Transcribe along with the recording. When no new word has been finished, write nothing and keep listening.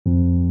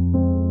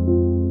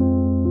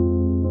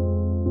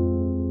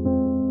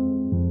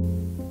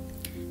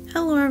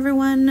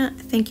everyone,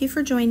 thank you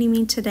for joining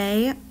me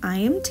today. I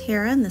am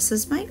Tara and this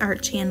is my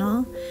art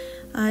channel.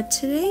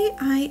 Today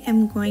I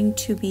am going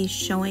to be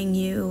showing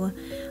you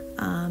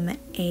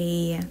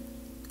a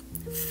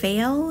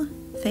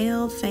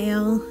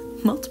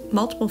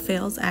multiple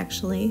fails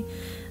actually,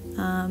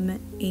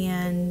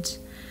 and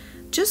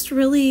just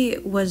really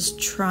was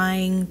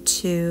trying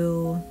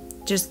to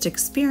just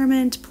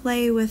experiment,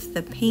 play with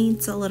the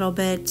paints a little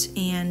bit,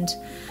 and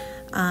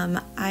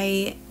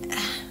I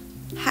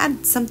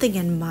had something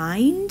in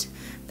mind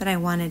that I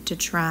wanted to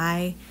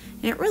try,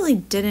 and it really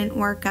didn't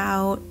work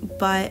out,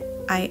 but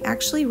I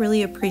actually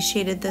really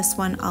appreciated this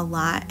one a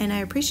lot, and I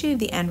appreciated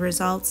the end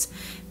results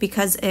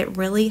because it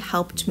really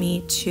helped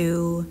me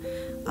to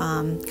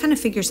kind of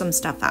figure some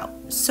stuff out.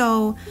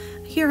 So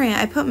here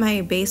I put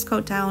my base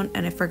coat down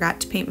and I forgot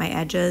to paint my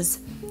edges.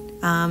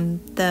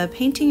 The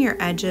painting your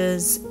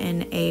edges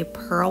in a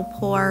pearl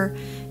pour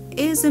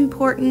is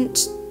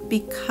important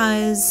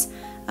because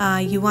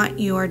you want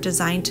your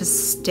design to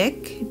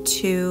stick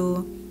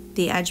to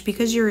the edge.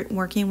 Because you're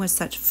working with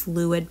such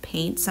fluid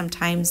paint,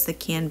 sometimes the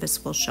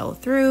canvas will show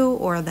through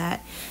or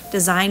that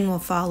design will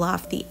fall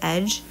off the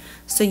edge.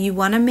 So you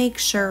want to make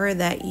sure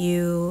that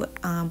you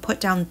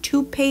put down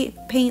tube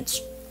paint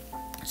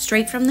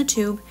straight from the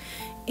tube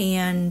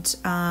and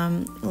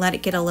let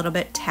it get a little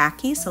bit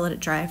tacky, so let it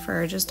dry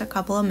for just a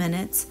couple of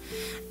minutes,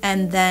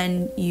 and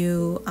then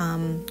you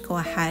go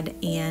ahead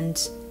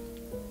and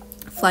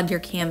flood your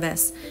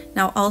canvas.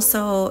 Now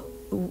also,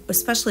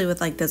 especially with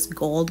like this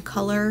gold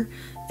color,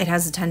 it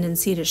has a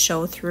tendency to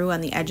show through on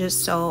the edges,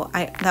 so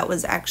that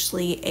was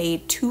actually a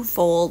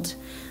twofold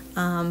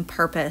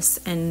purpose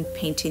in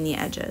painting the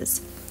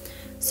edges.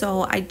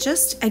 So I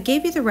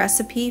gave you the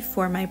recipe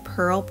for my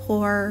pearl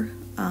pour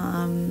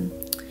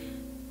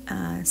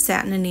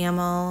satin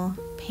enamel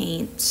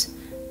paint,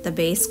 the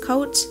base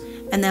coat,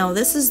 and now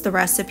this is the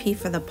recipe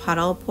for the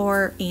puddle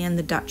pour and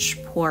the Dutch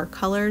pour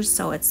colors.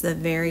 So it's the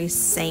very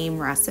same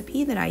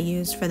recipe that I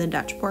used for the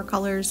Dutch pour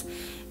colors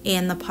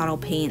and the puddle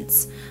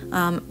paints.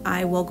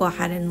 I will go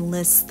ahead and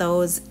list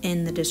those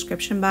in the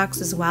description box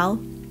as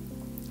well.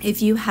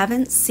 If you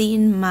haven't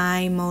seen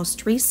my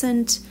most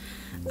recent,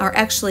 or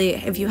actually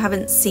if you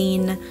haven't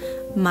seen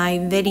my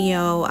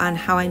video on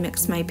how I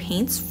mix my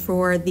paints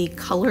for the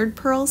colored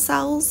pearl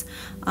cells,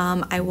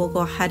 I will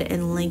go ahead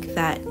and link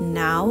that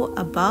now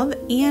above,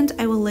 and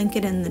I will link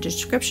it in the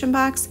description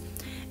box.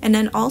 And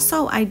then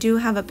also I do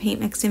have a paint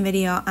mixing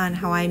video on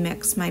how I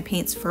mix my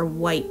paints for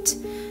white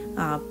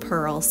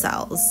pearl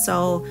cells,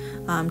 so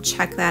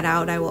check that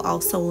out. I will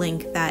also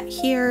link that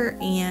here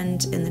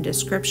and in the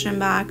description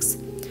box.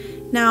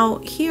 Now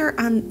here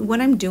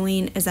what I'm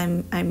doing is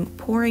I'm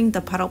pouring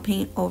the puddle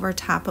paint over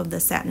top of the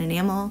satin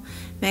enamel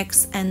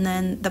mix, and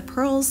then the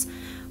pearls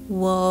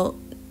will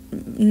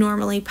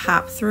normally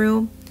pop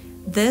through.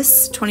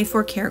 This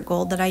 24 karat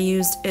gold that I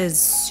used is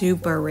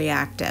super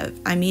reactive.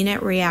 I mean,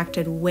 it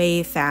reacted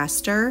way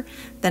faster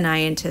than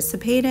I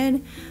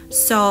anticipated.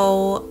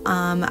 So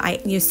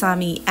you saw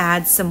me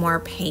add some more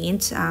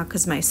paint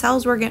because my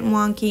cells were getting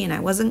wonky and I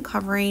wasn't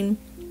covering.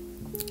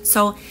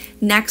 So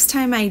next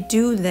time I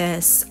do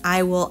this,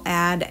 I will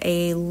add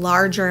a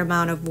larger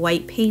amount of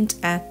white paint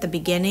at the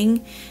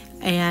beginning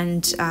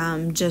and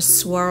just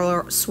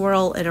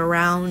swirl it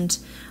around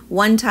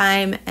one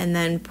time and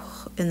then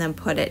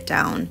put it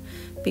down,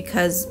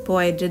 because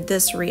boy, did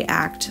this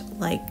react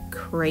like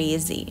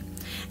crazy.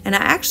 And I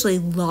actually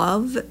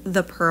love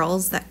the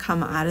pearls that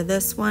come out of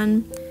this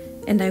one,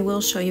 and I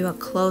will show you a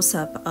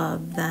close-up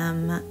of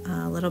them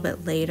a little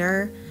bit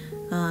later.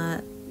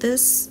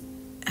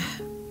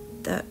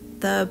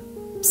 The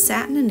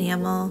satin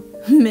enamel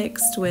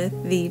mixed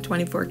with the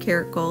 24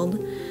 karat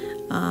gold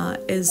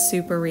is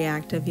super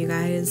reactive, you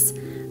guys.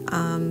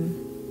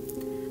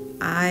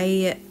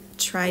 I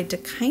tried to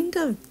kind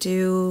of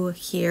do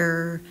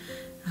here,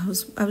 I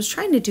was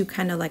trying to do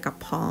kind of like a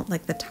palm,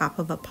 like the top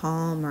of a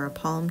palm or a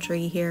palm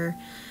tree here,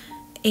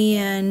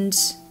 and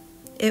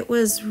it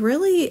was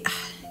really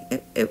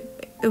it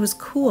was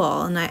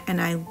cool, and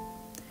I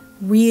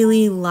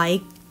really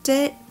liked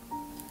it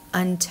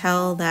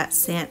until that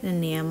satin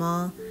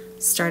enamel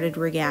started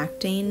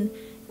reacting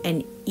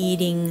and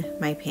eating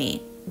my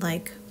paint,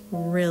 like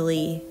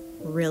really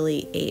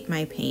ate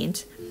my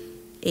paint,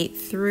 ate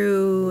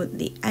through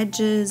the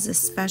edges,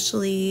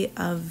 especially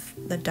of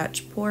the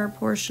Dutch pour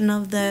portion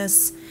of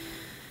this.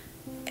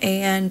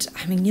 And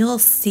I mean, you'll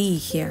see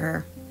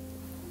here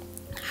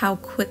how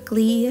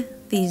quickly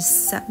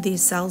these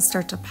cells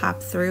start to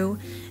pop through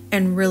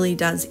and really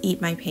does eat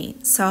my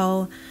paint.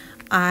 So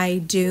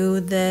I do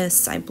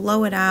this, I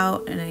blow it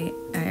out, and I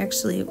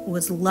actually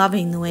was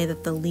loving the way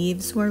that the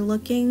leaves were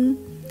looking.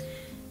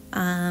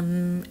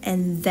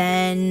 And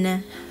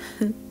then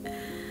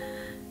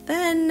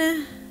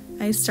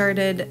I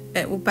started,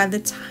 by the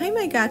time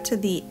I got to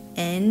the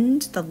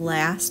end, the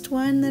last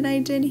one that I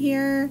did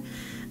here,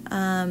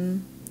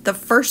 the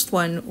first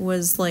one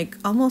was like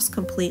almost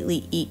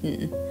completely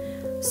eaten.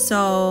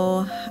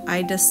 So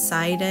I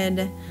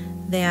decided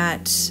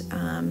that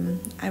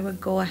I would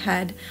go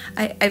ahead.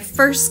 I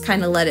first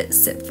kind of let it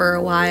sit for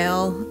a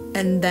while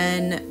and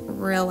then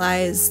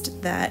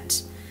realized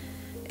that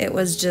it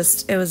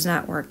was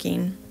not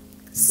working.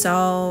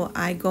 So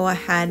I go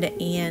ahead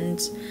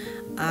and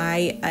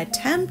I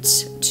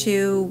attempt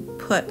to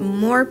put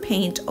more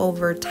paint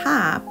over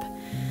top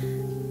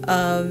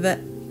of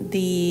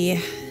the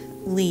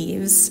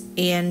leaves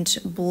and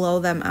blow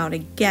them out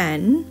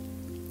again,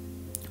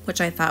 which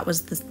I thought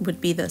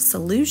would be the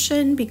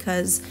solution,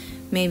 because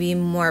maybe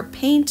more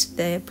paint,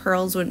 the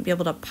pearls wouldn't be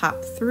able to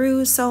pop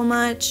through so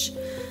much.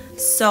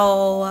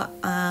 So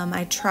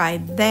I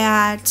tried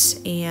that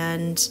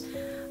and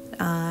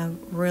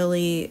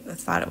really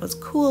thought it was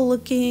cool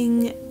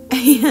looking,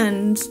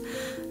 and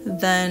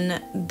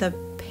then the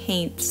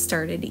paint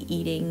started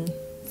eating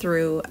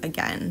through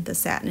again, the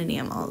satin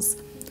enamels.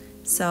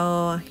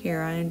 So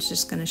here, I'm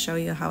just going to show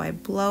you how I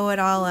blow it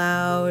all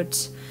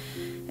out.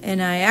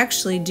 And I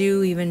actually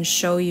do even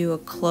show you a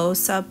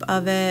close-up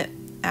of it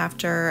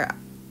after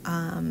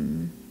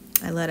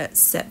I let it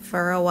sit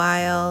for a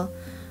while.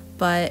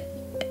 But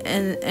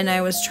and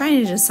I was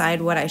trying to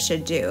decide what I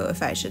should do,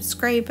 if I should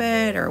scrape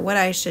it or what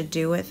I should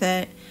do with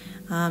it.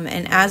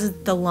 And as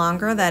the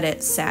longer that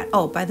it sat,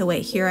 oh, by the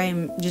way, here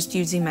I'm just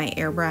using my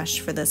airbrush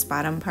for this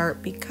bottom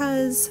part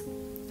because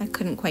I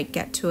couldn't quite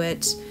get to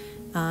it.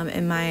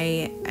 And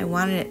I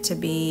wanted it to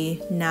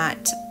be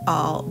not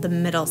all, the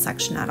middle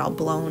section not all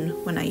blown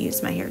when I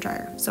used my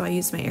hairdryer. So I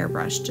used my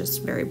airbrush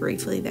just very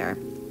briefly there.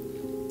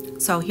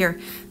 So here,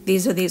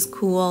 these are these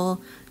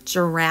cool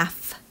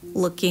giraffe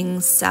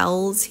looking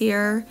cells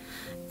here.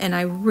 And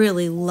I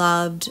really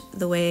loved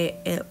the way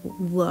it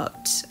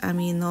looked. I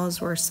mean,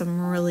 those were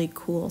some really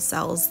cool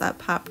cells that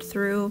popped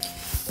through.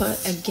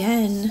 But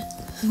again,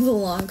 the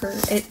longer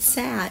it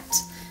sat,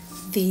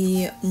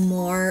 the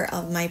more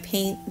of my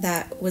paint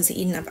that was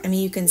eaten up. I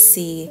mean, you can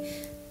see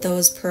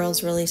those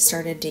pearls really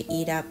started to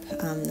eat up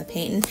the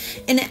paint.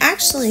 And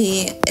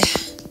actually,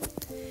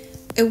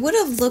 it would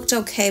have looked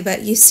okay,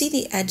 but you see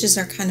the edges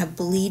are kind of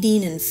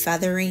bleeding and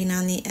feathering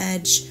on the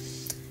edge.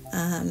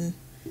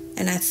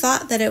 And I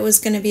thought that it was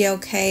going to be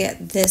okay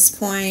at this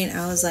point.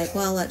 I was like,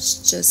 well,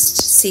 let's just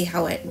see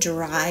how it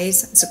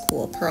dries. It's a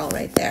cool pearl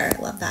right there.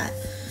 I love that.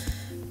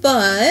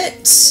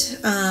 But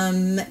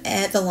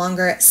the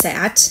longer it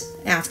sat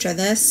after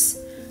this,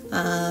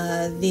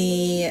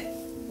 the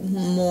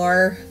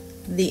more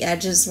the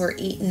edges were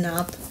eaten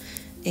up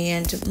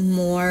and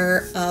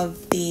more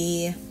of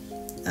the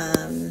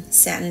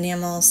satin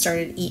enamel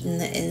started eating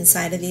the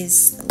inside of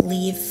these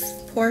leaf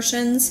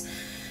portions,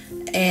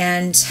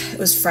 and it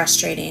was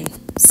frustrating.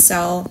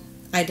 So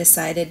I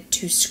decided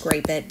to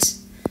scrape it.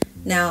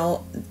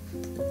 Now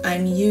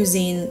I'm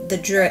using the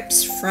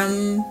drips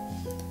from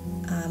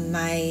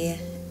my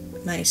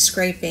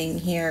scraping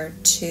here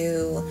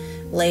to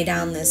lay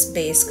down this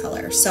base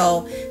color.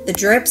 So the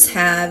drips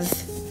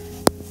have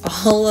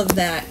all of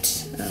that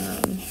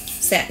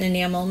satin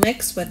enamel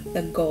mix with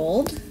the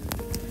gold,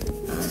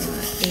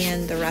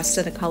 and the rest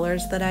of the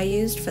colors that I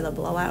used for the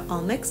blowout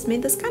all mixed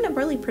made this kind of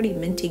really pretty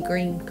minty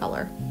green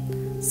color.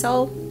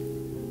 So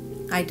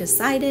I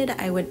decided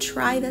I would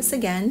try this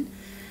again.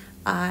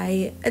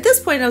 At this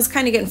point I was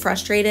kind of getting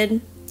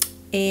frustrated,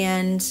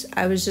 and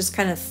I was just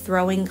kind of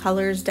throwing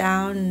colors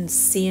down and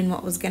seeing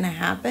what was going to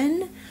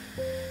happen.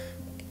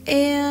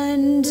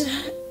 And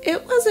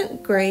it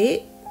wasn't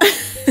great,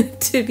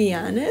 to be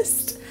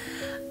honest.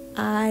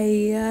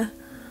 I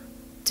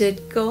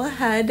did go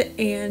ahead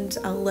and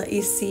I'll let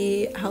you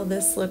see how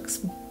this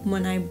looks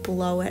when I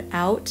blow it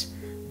out.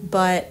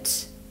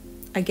 But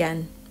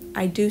again,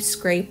 I do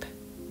scrape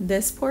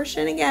this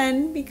portion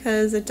again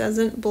because it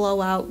doesn't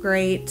blow out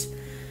great.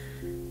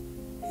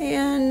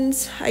 And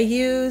I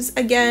use,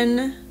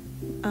 again,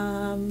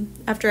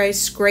 after I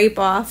scrape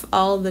off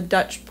all the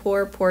Dutch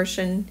pour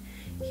portion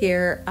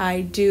here,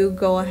 I do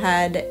go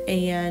ahead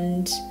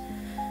and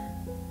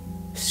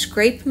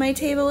scrape my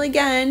table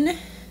again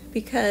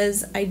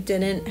because I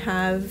didn't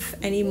have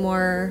any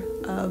more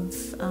of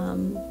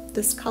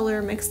this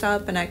color mixed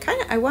up, and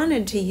I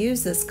wanted to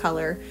use this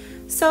color.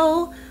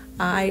 So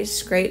I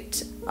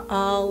scraped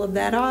all of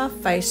that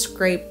off. I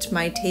scraped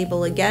my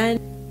table again.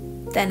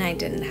 Then I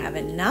didn't have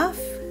enough,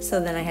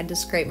 so then I had to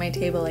scrape my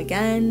table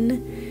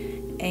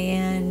again,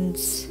 and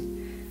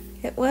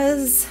it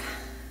was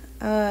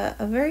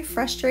a very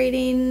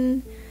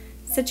frustrating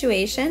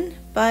situation,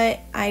 but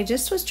I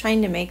just was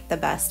trying to make the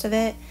best of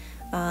it.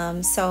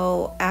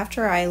 So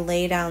after I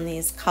lay down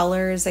these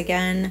colors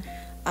again,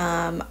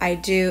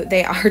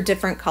 they are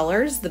different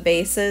colors. The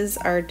bases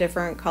are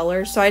different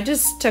colors. So I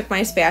just took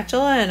my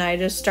spatula and I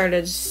just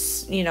started,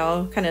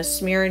 kind of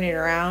smearing it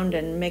around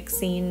and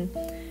mixing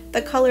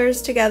the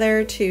colors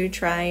together to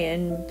try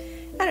and,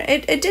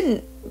 it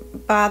didn't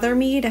bother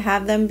me to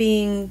have them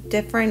being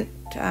different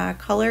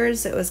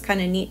colors. It was kind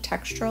of neat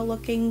textural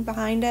looking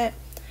behind it.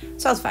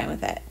 So I was fine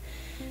with it.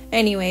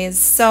 Anyways,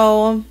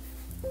 so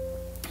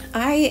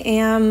I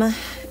am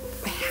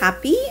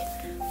happy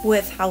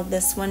with how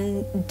this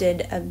one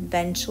did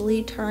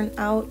eventually turn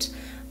out.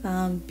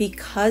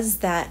 because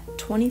that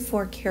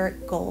 24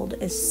 karat gold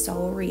is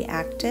so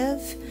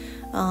reactive,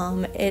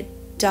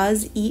 it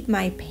does eat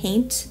my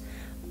paint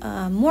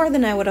more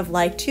than I would have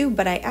liked to,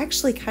 but I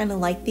actually kind of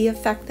like the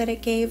effect that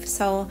it gave.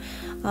 So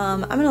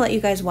I'm gonna let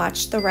you guys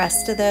watch the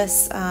rest of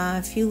this.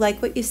 If you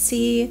like what you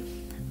see,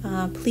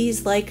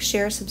 please like,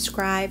 share,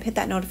 subscribe, hit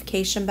that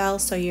notification bell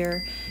so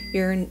you're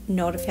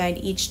notified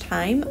each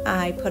time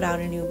I put out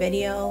a new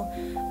video.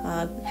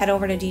 Head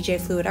over to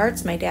DJ Fluid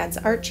Arts, my dad's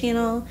art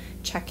channel.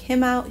 Check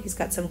him out. He's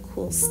got some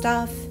cool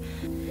stuff.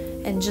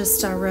 And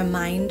just a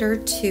reminder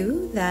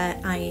too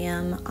that I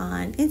am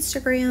on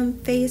Instagram,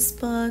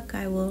 Facebook.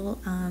 I will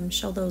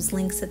show those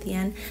links at the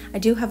end. I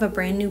do have a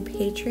brand new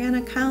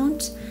Patreon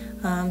account,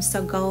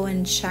 so go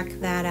and check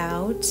that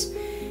out.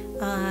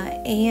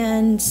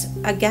 And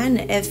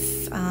again,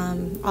 if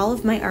all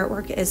of my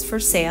artwork is for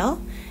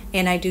sale,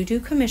 and I do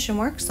commission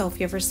work, so if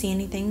you ever see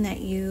anything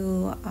that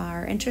you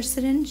are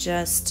interested in,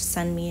 just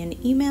send me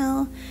an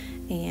email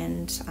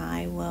and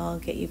I will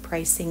get you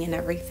pricing and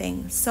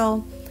everything.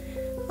 So,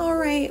 all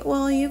right,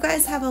 well, you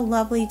guys have a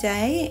lovely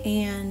day,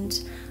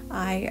 and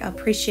I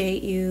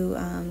appreciate you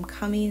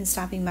coming and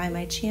stopping by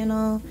my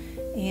channel.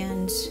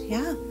 And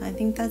yeah, I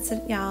think that's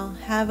it, y'all.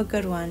 Have a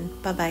good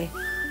one. Bye-bye.